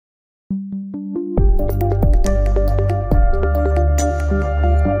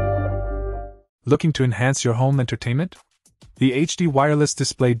Looking to enhance your home entertainment? The HD wireless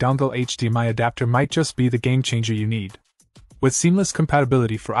display dongle HDMI adapter might just be the game changer you need. With seamless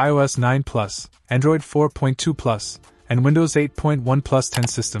compatibility for iOS 9 Plus, Android 4.2 Plus, and Windows 8.1 Plus 10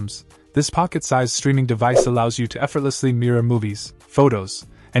 systems, this pocket-sized streaming device allows you to effortlessly mirror movies, photos,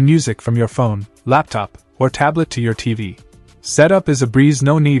 and music from your phone, laptop, or tablet to your TV. Setup is a breeze,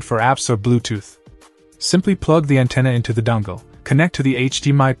 no need for apps or Bluetooth. Simply plug the antenna into the dongle, connect to the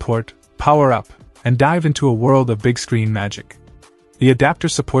HDMI port, power up, and dive into a world of big screen magic. The adapter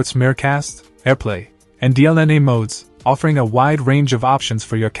supports Miracast, AirPlay, and DLNA modes, offering a wide range of options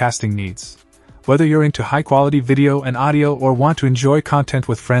for your casting needs. Whether you're into high-quality video and audio or want to enjoy content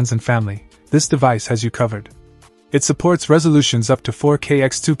with friends and family, this device has you covered. It supports resolutions up to 4K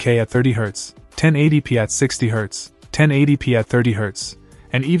x 2K at 30Hz, 1080p at 60Hz, 1080p at 30Hz,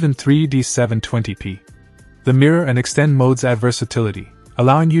 and even 3D 720p. The mirror and extend modes add versatility,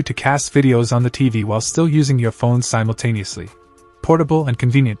 allowing you to cast videos on the TV while still using your phone simultaneously. Portable and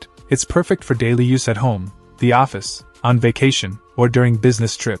convenient, it's perfect for daily use at home, the office, on vacation, or during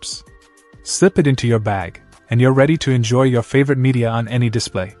business trips. Slip it into your bag, and you're ready to enjoy your favorite media on any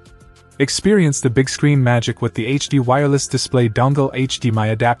display. Experience the big screen magic with the HD wireless display dongle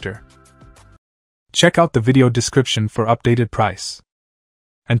HDMI adapter. Check out the video description for updated price.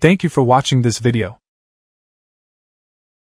 And thank you for watching this video.